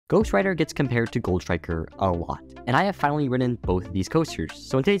Ghost Rider gets compared to Gold Striker a lot, and I have finally ridden both of these coasters,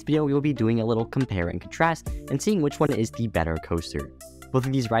 so in today's video we will be doing a little compare and contrast and seeing which one is the better coaster. Both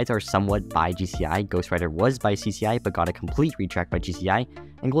of these rides are somewhat by GCI. Ghost Rider was by CCI but got a complete retrack by GCI,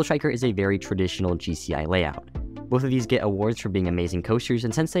 and Gold Striker is a very traditional GCI layout. Both of these get awards for being amazing coasters,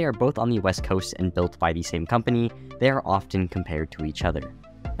 and since they are both on the West Coast and built by the same company, they are often compared to each other.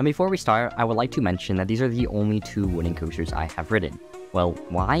 And before we start, I would like to mention that these are the only two wooden coasters I have ridden. Well,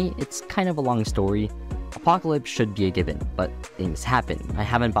 why? It's kind of a long story. Apocalypse should be a given, but things happen. I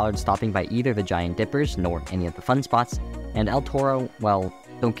haven't bothered stopping by either the Giant Dippers nor any of the fun spots, and El Toro, well,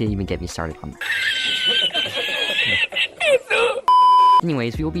 don't even get me started on that.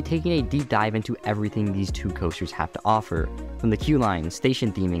 Anyways, we will be taking a deep dive into everything these two coasters have to offer. From the queue line,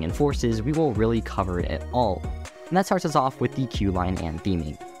 station theming, and forces, we will really cover it all. And that starts us off with the queue line and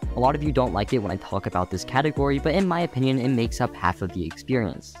theming. A lot of you don't like it when I talk about this category, but in my opinion, it makes up half of the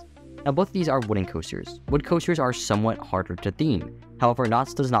experience. Now, both of these are wooden coasters. Wood coasters are somewhat harder to theme. However,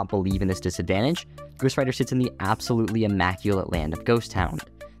 Knott does not believe in this disadvantage. Ghost Rider sits in the absolutely immaculate land of Ghost Town.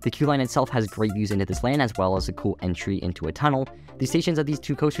 The queue line itself has great views into this land as well as a cool entry into a tunnel. The stations of these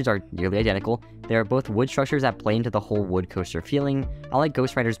two coasters are nearly identical. They are both wood structures that play into the whole wood coaster feeling. I like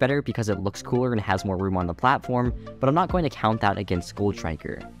Ghost Rider's better because it looks cooler and has more room on the platform, but I'm not going to count that against Gold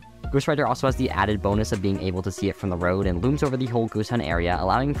Striker. Ghost Rider also has the added bonus of being able to see it from the road and looms over the whole Ghost Town area,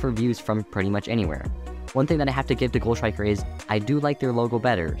 allowing for views from pretty much anywhere. One thing that I have to give to Gold Striker is, I do like their logo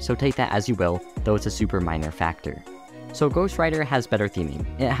better, so take that as you will, though it's a super minor factor. So Ghost Rider has better theming,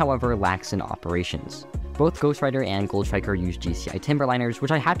 it however lacks in operations. Both Ghost Rider and Gold Striker use GCI Timberliners,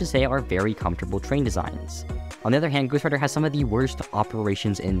 which I have to say are very comfortable train designs. On the other hand, Ghost Rider has some of the worst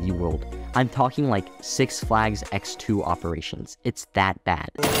operations in the world. I'm talking like Six Flags X2 operations. It's that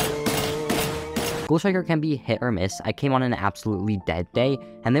bad. Gold Striker can be hit or miss. I came on an absolutely dead day,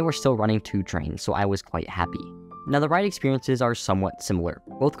 and they were still running 2 trains, so I was quite happy. Now, the ride experiences are somewhat similar.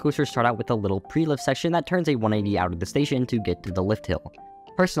 Both coasters start out with a little pre-lift section that turns a 180 out of the station to get to the lift hill.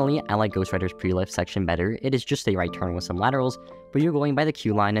 Personally, I like Ghost Rider's pre-lift section better. It is just a right turn with some laterals, but you're going by the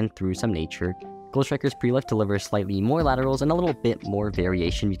queue line and through some nature. Gold Striker's pre-lift delivers slightly more laterals and a little bit more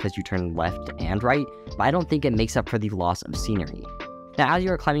variation because you turn left and right, but I don't think it makes up for the loss of scenery. Now, as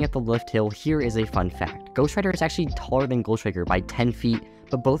you are climbing up the lift hill, here is a fun fact. Ghost Rider is actually taller than Gold Striker by 10 feet,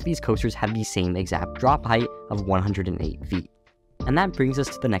 but both of these coasters have the same exact drop height of 108 feet. And that brings us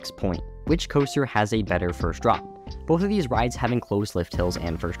to the next point. Which coaster has a better first drop? Both of these rides have enclosed lift hills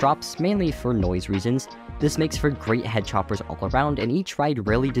and first drops, mainly for noise reasons. This makes for great head choppers all around, and each ride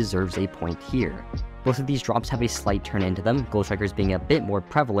really deserves a point here. Both of these drops have a slight turn into them, Gold Striker's being a bit more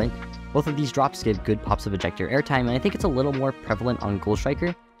prevalent. Both of these drops give good pops of ejector airtime, and I think it's a little more prevalent on Gold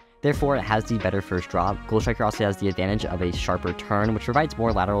Striker. Therefore, it has the better first drop. Gold Striker also has the advantage of a sharper turn, which provides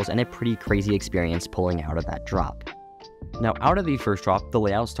more laterals and a pretty crazy experience pulling out of that drop. Now, out of the first drop, the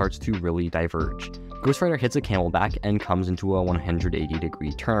layout starts to really diverge. Ghost Rider hits a camelback and comes into a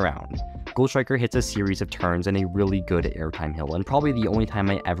 180-degree turnaround. Gold Striker hits a series of turns and a really good airtime hill, and probably the only time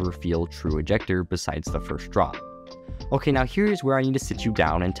I ever feel true ejector besides the first drop. Okay, now here's where I need to sit you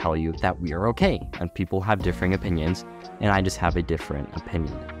down and tell you that we are okay, and people have differing opinions, and I just have a different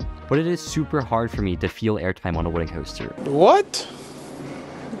opinion. But it is super hard for me to feel airtime on a wooden coaster. What?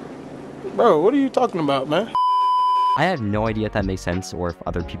 Bro, what are you talking about, man? I have no idea if that makes sense or if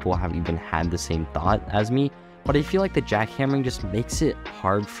other people have even had the same thought as me, but I feel like the jackhammering just makes it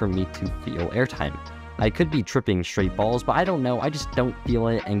hard for me to feel airtime. I could be tripping straight balls, but I don't know, I just don't feel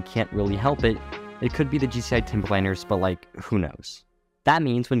it and can't really help it. It could be the GCI Timberliners, but like, who knows? That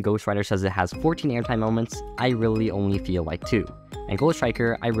means when Ghost Rider says it has 14 airtime moments, I really only feel like 2. And Gold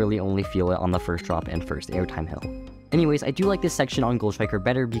Striker, I really only feel it on the first drop and first airtime hill. Anyways, I do like this section on Gold Striker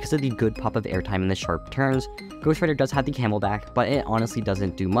better because of the good pop of airtime and the sharp turns. Ghost Rider does have the camelback, but it honestly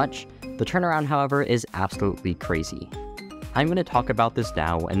doesn't do much. The turnaround, however, is absolutely crazy. I'm going to talk about this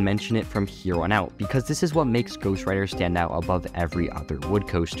now and mention it from here on out because this is what makes Ghost Rider stand out above every other wood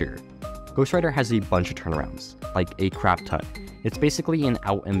coaster. Ghost Rider has a bunch of turnarounds, like a crap ton. It's basically an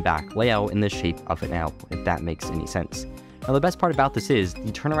out and back layout in the shape of an L, if that makes any sense. Now, the best part about this is,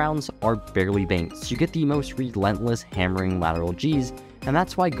 the turnarounds are barely banked, so you get the most relentless hammering lateral Gs, and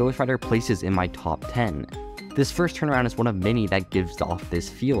that's why Ghost Rider places in my top 10. This first turnaround is one of many that gives off this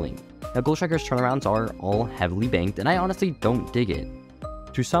feeling. Now, Gold Striker's turnarounds are all heavily banked, and I honestly don't dig it.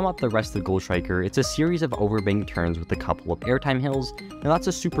 To sum up the rest of Gold Striker, it's a series of overbanked turns with a couple of airtime hills. Now, that's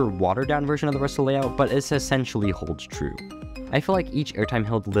a super watered down version of the rest of the layout, but it essentially holds true. I feel like each airtime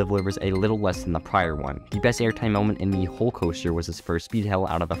hill delivers a little less than the prior one. The best airtime moment in the whole coaster was his first speed hill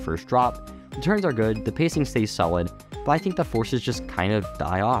out of the first drop. The turns are good, the pacing stays solid, but I think the forces just kind of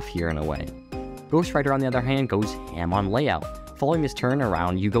die off here in a way. Ghost Rider, on the other hand, goes ham on layout. Following this turn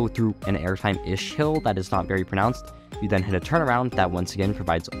around, you go through an airtime-ish hill that is not very pronounced. You then hit a turnaround that once again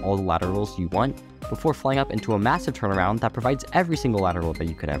provides all the laterals you want, before flying up into a massive turnaround that provides every single lateral that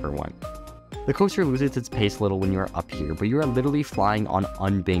you could ever want. The coaster loses its pace a little when you are up here, but you are literally flying on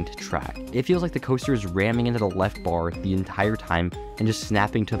unbanked track. It feels like the coaster is ramming into the left bar the entire time and just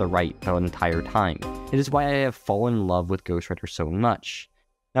snapping to the right the entire time. It is why I have fallen in love with Ghost Rider so much.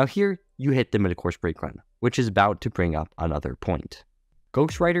 Now here, you hit the mid-course brake run, which is about to bring up another point.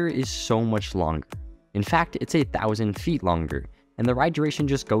 Ghost Rider is so much longer. In fact, it's 1,000 feet longer, and the ride duration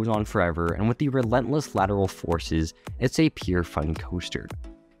just goes on forever, and with the relentless lateral forces, it's a pure fun coaster.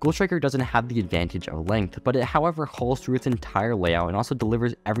 Ghost Rider doesn't have the advantage of length, but it however hauls through its entire layout and also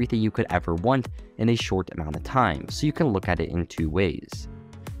delivers everything you could ever want in a short amount of time, so you can look at it in two ways.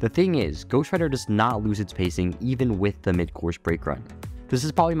 The thing is, Ghost Rider does not lose its pacing even with the mid-course brake run. This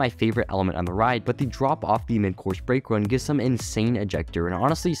is probably my favorite element on the ride, but the drop off the mid-course brake run gives some insane ejector and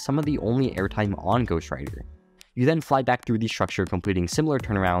honestly some of the only airtime on Ghost Rider. You then fly back through the structure, completing similar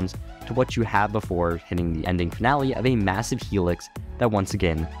turnarounds to what you had before, hitting the ending finale of a massive helix that once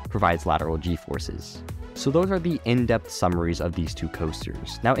again provides lateral g-forces. So those are the in-depth summaries of these two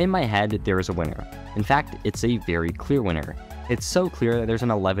coasters. Now in my head, there is a winner. In fact, it's a very clear winner. It's so clear that there's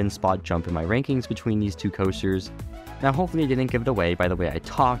an 11 spot jump in my rankings between these two coasters. Now hopefully I didn't give it away by the way I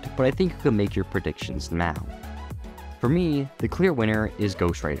talked, but I think you can make your predictions now. For me, the clear winner is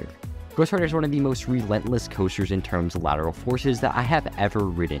Ghost Rider. Ghost Rider is one of the most relentless coasters in terms of lateral forces that I have ever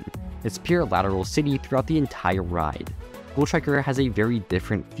ridden. It's pure lateral city throughout the entire ride. Ghost Rider has a very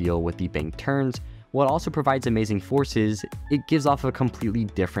different feel with the banked turns. While it also provides amazing forces, it gives off a completely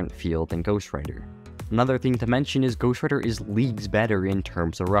different feel than Ghost Rider. Another thing to mention is Ghost Rider is leagues better in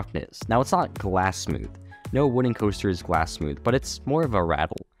terms of roughness. Now it's not glass smooth. No wooden coaster is glass smooth, but it's more of a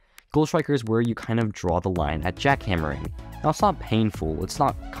rattle. Ghost Rider is where you kind of draw the line at jackhammering. Now it's not painful, it's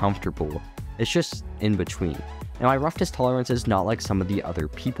not comfortable, it's just in between. Now my roughness tolerance is not like some of the other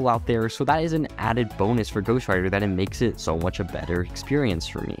people out there, so that is an added bonus for Ghost Rider that it makes it so much a better experience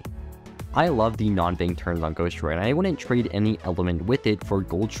for me. I love the non-bank turns on Ghost Rider and I wouldn't trade any element with it for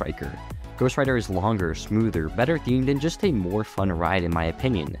Gold Striker. Ghost Rider is longer, smoother, better themed, and just a more fun ride in my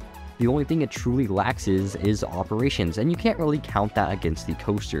opinion. The only thing it truly lacks is operations, and you can't really count that against the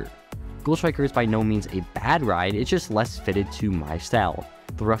coaster. Ghost Rider is by no means a bad ride, it's just less fitted to my style.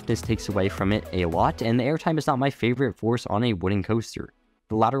 The roughness takes away from it a lot, and the airtime is not my favorite force on a wooden coaster.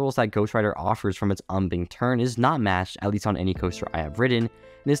 The laterals that Ghost Rider offers from its unbanked turn is not matched, at least on any coaster I have ridden,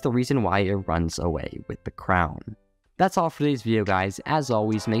 and is the reason why it runs away with the crown. That's all for today's video guys. As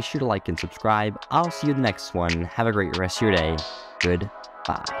always, make sure to like and subscribe. I'll see you in the next one. Have a great rest of your day.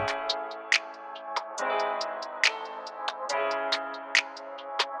 Goodbye.